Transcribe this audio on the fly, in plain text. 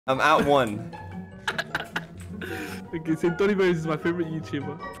I'm at 1. Okay, so Donny Bones is my favorite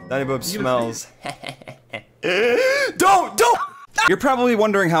YouTuber. Donny Bob smells. Don't! You're probably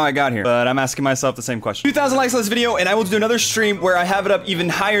wondering how I got here, but I'm asking myself the same question. 2,000 likes on this video, and I will do another stream where I have it up even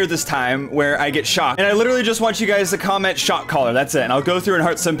higher this time, where I get shocked. And I literally just want you guys to comment shock collar. That's it. And I'll go through and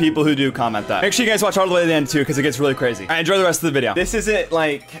heart some people who do comment that. Make sure you guys watch all the way to the end too, because it gets really crazy. All right, enjoy the rest of the video. This isn't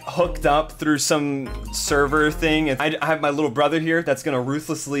like hooked up through some server thing. I have my little brother here that's gonna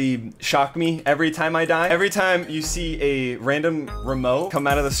ruthlessly shock me every time I die. Every time you see a random remote come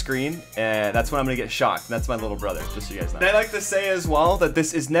out of the screen, that's when I'm gonna get shocked. That's my little brother, just so you guys know. And I like to say as well that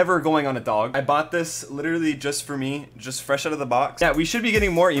this is never going on a dog. I bought this literally just for me, just fresh out of the box. Yeah, we should be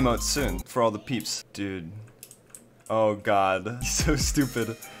getting more emotes soon for all the peeps. Dude. Oh God, he's so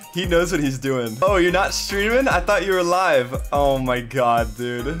stupid. He knows what he's doing. Oh, you're not streaming? I thought you were live. Oh my God,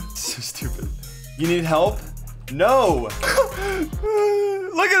 dude. So stupid. You need help? No.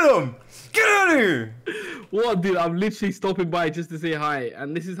 Look at him. Get out of here. What, dude? I'm literally stopping by just to say hi,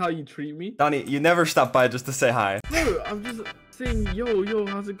 and this is how you treat me? Donnie, you never stop by just to say hi. No, I'm just saying, yo,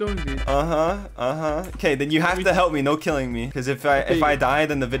 how's it going, dude? Okay, then you have to help me, no killing me. Because if I die,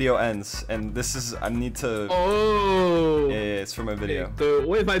 then the video ends. And this is, I need to... Oh! Yeah, it's for my video. Okay, so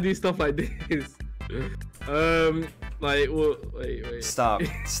what if I do stuff like this? Like, well, wait. Stop.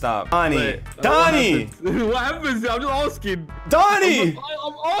 Donnie! Wait, Donnie! What happens? I'm just asking. Donnie!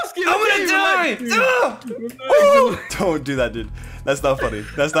 I'm asking. I'm gonna die! Oh! Don't do that, dude. That's not funny.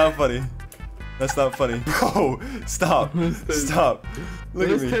 That's not funny. That's not funny. Bro, stop. Stop. Look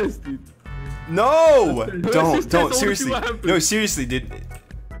at me. No! Don't. Seriously. No, seriously, dude.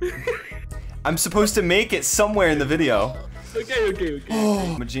 I'm supposed to make it somewhere in the video. Okay.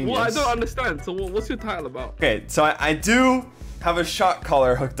 Oh, I'm a genius. Well, I don't understand. So what's your title about? Okay, so I do have a shock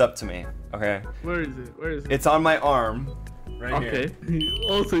collar hooked up to me. Okay. Where is it? It's on my arm. Right here. Okay.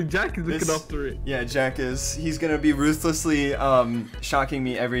 Also, Jack is looking after it. Yeah, Jack is. He's gonna be ruthlessly shocking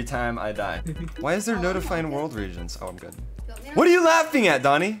me every time I die. Why is there notifying world regions? Oh, I'm good. What are you laughing at,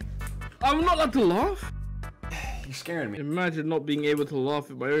 Donnie? I'm not allowed to laugh. You're scaring me. Imagine not being able to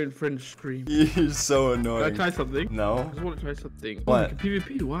laugh at my own friend's scream. You're so annoying. Can I try something? No. I just want to try something. What? Oh,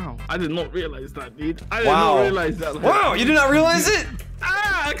 PvP, wow. I did not realize that, dude. I did not realize that. Like, wow, you did not realize it?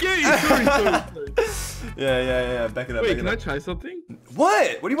 Okay. Sorry. Yeah. Back it up. Wait, can I try something?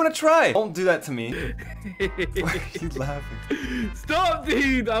 What? What do you want to try? Don't do that to me. Why are you laughing? Stop,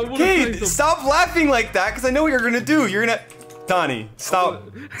 dude. I want to try something. Stop laughing like that, because I know what you're gonna do. You're gonna... Donnie,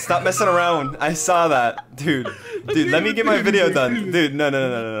 stop messing around. I saw that. Dude, let me get my video done. Dude, no.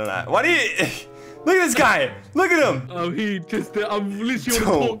 Why do you... Look at this guy. Look at him. I'm literally want to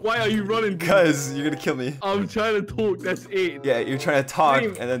talk. Why are you running? Because you're gonna kill me. I'm trying to talk. That's it. Yeah, you're trying to talk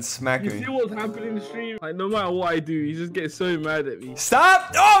and then smack me. You see what's happening in the stream? Like, no matter what I do, he just gets so mad at me.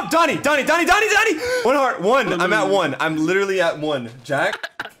 Stop! Oh, Donnie! One heart. One. I'm at 1. I'm literally at 1. Jack?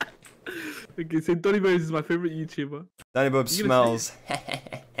 Okay, so Donny Bones is my favorite YouTuber. Donny Bob smells.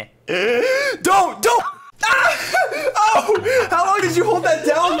 Don't! Ah! Oh! How long did you hold that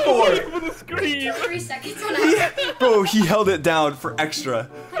down for? For the screen. 3 seconds on it. Bro, he held it down for extra.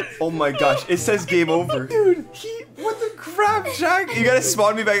 Oh my gosh, it says game over. Dude, what the crap, Jack? You gotta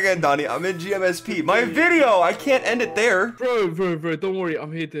spawn me back again, Donnie. I'm in GMSP. My video, I can't end it there. Bro, don't worry.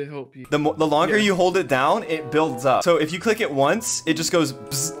 I'm here to help you. The longer you hold it down, it builds up. So if you click it once, it just goes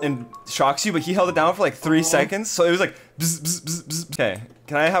bzz and shocks you, but he held it down for like 3 seconds. So it was like bzz, bzz, bzz, bzz. Okay,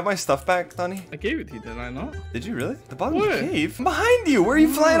 can I have my stuff back, Donnie? I gave it to you, did I not? Did you really? The bottom of the cave? I'm behind you. Where are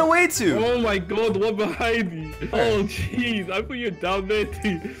you flying away to? Oh my God, what behind you? Oh jeez, I put you down there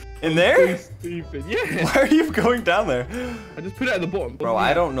too. In there? So stupid. Yeah. Why are you going down there? I just put it at the bottom. Bro,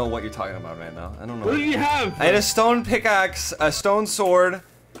 I don't know what you're talking about right now. I don't know. What do you have? I had a stone pickaxe, a stone sword.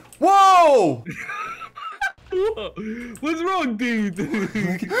 Whoa! What's wrong, dude? Donnie!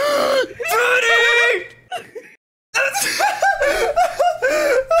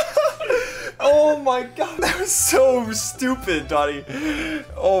 Oh my God, that was so stupid, Donnie.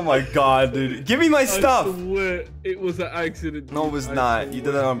 Oh my God, dude. Give me my stuff. I swear it was an accident. No, it was not. You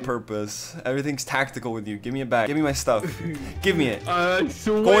did that on purpose. Everything's tactical with you. Give me it back. Give me my stuff. Give me it.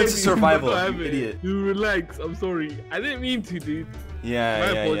 Go into survival, you idiot. You relax. I'm sorry. I didn't mean to, dude.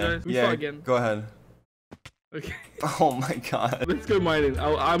 Yeah. We start again. Go ahead. Okay. Oh my God. Let's go mining.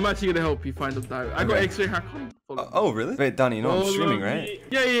 I'm actually gonna help you find them diamonds. I got X-ray hack on. Oh really? Wait, Donnie, you know I'm streaming, right?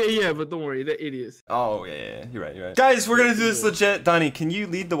 Yeah, but don't worry, they're idiots. Oh yeah. You're right. Guys, we're gonna do this legit. Donnie, can you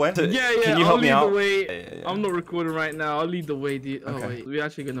lead the way? Yeah. Can you help me out? Yeah. I'm not recording right now. I'll lead the way, dude. Oh wait, we're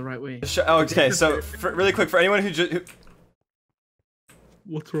actually going the right way. Okay, so really quick for anyone who just.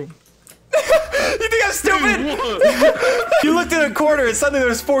 What's wrong? You think I'm stupid? You looked in a corner and suddenly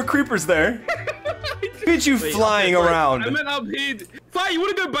there's 4 creepers there. Look at you flying around. I meant up here. Fine, you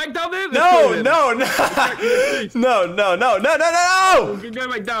want to go back down there? No. No. Go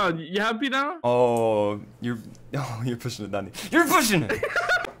back down. You happy now? Oh, you're pushing it, Donnie. You're pushing it.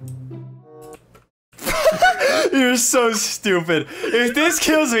 You're so stupid. If this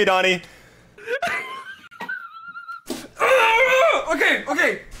kills me, Donnie.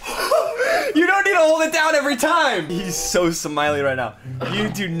 Okay. You don't need to hold it down every time. He's so smiley right now. You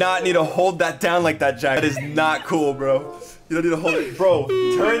do not need to hold that down like that, Jack. That is not cool, bro. You don't need to hold it. Bro,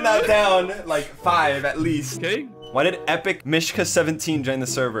 turn that down like 5 at least. Okay. Why did Epic Mishka 17 join the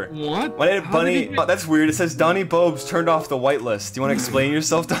server? What? Why did Bunny? Oh, that's weird. It says Donnie Bobes turned off the whitelist. Do you want to explain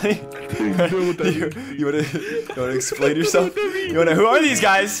yourself, Donnie? You want to explain yourself? Who are these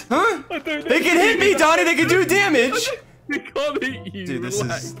guys? Huh? They can hit me, Donnie. They can do damage. They can't hit you. Dude,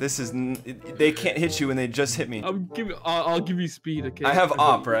 this is they can't hit you when they just hit me. I'll give you speed, okay? I have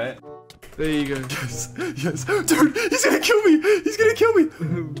op, right? There you go. Yes. Dude, he's gonna kill me. He's gonna kill me.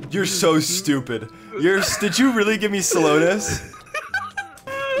 You're so stupid. Did you really give me slowness?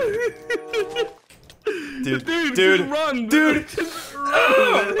 Dude. Just run, Dude. Just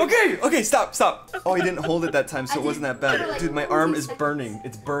run. Okay, stop. Oh, he didn't hold it that time, so it wasn't that bad. Dude, my arm is burning.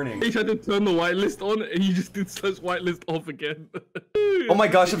 It's burning. He tried to turn the whitelist on, and you just did such whitelist off again. Oh my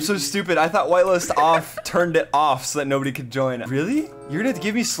gosh, I'm so stupid. I thought whitelist off turned it off so that nobody could join. Really? You're gonna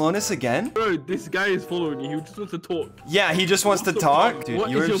give me slowness again? Bro, this guy is following you. He just wants to talk. Yeah, he just wants to talk. Dude,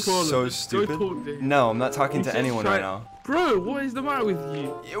 what you're is your problem? so Go stupid. talk to him. No, I'm not talking to anyone right now. Bro, what is the matter with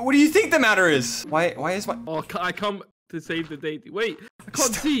you? What do you think the matter is? Why is my... Oh, I come to save the day. Wait, I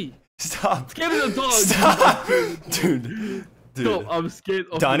can't see. Stop. Scared of the dog. Stop. Dude. Stop, I'm scared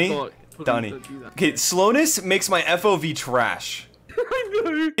of Donnie? the dog. Donnie. Don't do that. Okay, slowness makes my FOV trash. I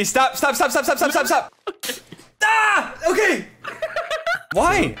know. Hey, stop. Ah! Okay.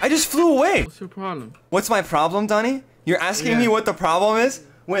 Why? I just flew away. What's your problem? What's my problem, Donnie? You're asking me what the problem is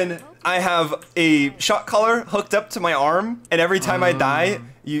when I have a shot collar hooked up to my arm, and every time I die,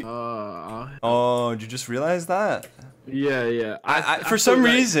 you... Oh, did you just realize that? Yeah. For some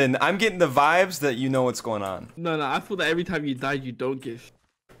reason, I'm getting the vibes that you know what's going on. No, I thought that every time you died, you don't get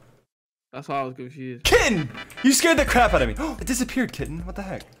That's why I was confused. Kitten! You scared the crap out of me. Oh, it disappeared, Kitten. What the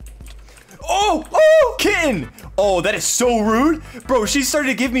heck? Oh, Kitten! Oh, that is so rude. Bro, she started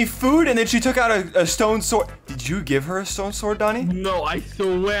to give me food, and then she took out a stone sword. Did you give her a stone sword, Donnie? No, I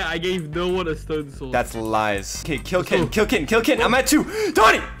swear I gave no one a stone sword. That's lies. Okay, kill Kitten. I'm at 2.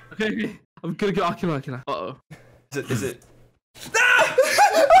 Donnie! Okay. I'm gonna go. Kill her. Uh-oh. Is it? Ah!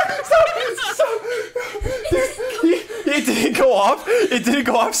 Stop! It didn't go off. It didn't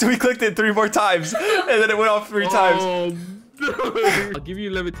go off, so we clicked it 3 more times, and then it went off 3 times. No. I'll give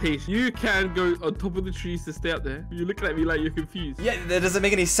you levitation. You can go on top of the trees to stay up there. You're looking at me like you're confused. Yeah, that doesn't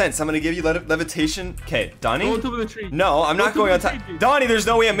make any sense. I'm gonna give you levitation. Okay, Donnie? Go on top of the tree. No, I'm not going on top. Donnie, there's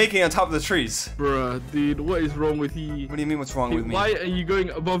no way I'm making it on top of the trees. Bruh, dude, what is wrong with you? What do you mean what's wrong with me? Why are you going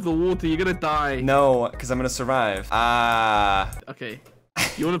above the water? You're gonna die. No, because I'm gonna survive. Okay.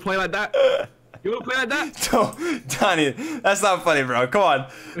 You wanna play like that? You wanna play like that? No, Donnie, that's not funny, bro. Come on.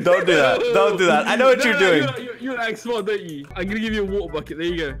 Don't do that. Don't do that. I know what you're doing. You're act smart, don't you? I'm gonna give you a water bucket. There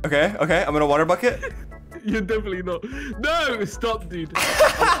you go. Okay. I'm gonna water bucket. You're definitely not. No, stop, dude.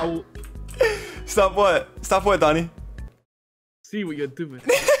 Stop what? Stop what, Donnie? See what you're doing.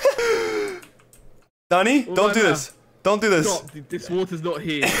 Donnie, don't do this. Don't do this. Stop, dude. This water's not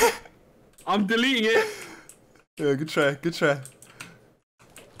here. I'm deleting it. Yeah, good try.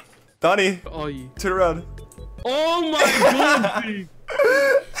 Donnie, Where are you? turn around. Oh my god, dude.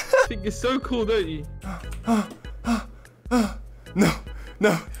 I think you're so cool, don't you?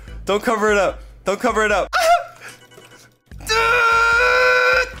 No. Don't cover it up.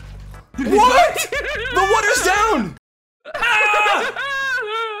 What? The water's down!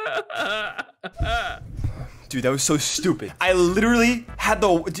 Dude, that was so stupid. I literally had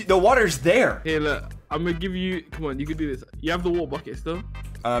the water's there. Here, look. I'm gonna give you. Come on, you can do this. You have the water bucket still?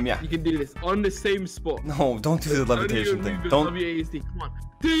 Yeah. You can do this on the same spot. No, don't do the levitation thing. Don't. WASD. Come on.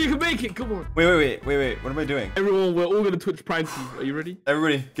 Dude, you can make it. Come on. Wait. What am I doing? Everyone, we're all gonna Twitch Prime team. Are you ready?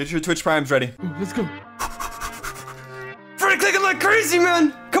 Everybody, get your Twitch Primes ready. Let's go. Freddy clicking like crazy,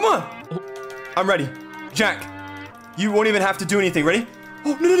 man. Come on. Oh. I'm ready. Jack, you won't even have to do anything. Ready?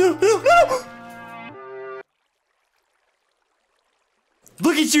 Oh, no.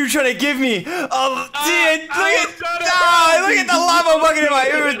 Look at you trying to give me. Oh, dude, look at the lava bucket in my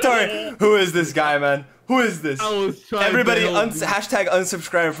inventory. Who is this guy, man? Who is this? Everybody, hashtag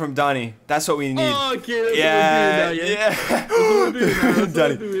unsubscribe from Donnie. That's what we need. Oh, okay. Yeah.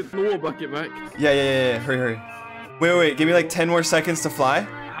 Donnie. The bucket, Mac. Yeah. Hurry. Wait. Give me like 10 more seconds to fly.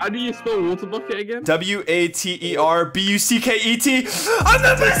 How do you spell water bucket again? WATERBUCKET. I'm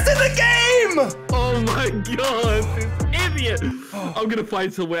the best in the game! Oh my god, this idiot! I'm gonna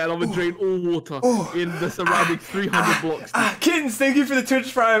find somewhere and I'm gonna drain all water in the surrounding 300 blocks. Kittens, thank you for the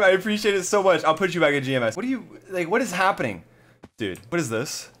Twitch Prime. I appreciate it so much. I'll put you back in GMS. What do you, like, what is happening? Dude, what is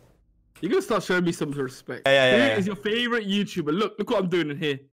this? You're gonna start showing me some respect. Yeah. Who is your favorite YouTuber? Look what I'm doing in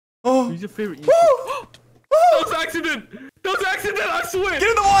here. Oh. Who's your favorite YouTuber? That was accident! That was accident, I swear! Get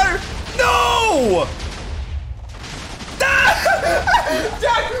in the water! No!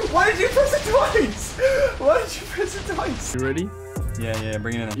 Dad, why did you press it twice? Why did you press it twice? You ready? Yeah,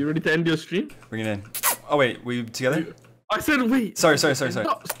 bring it in. You ready to end your stream? Bring it in. Oh wait, we together? I said wait. Sorry.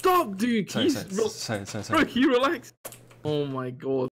 Stop, dude. Sorry. Bro, can you relax? Oh my god.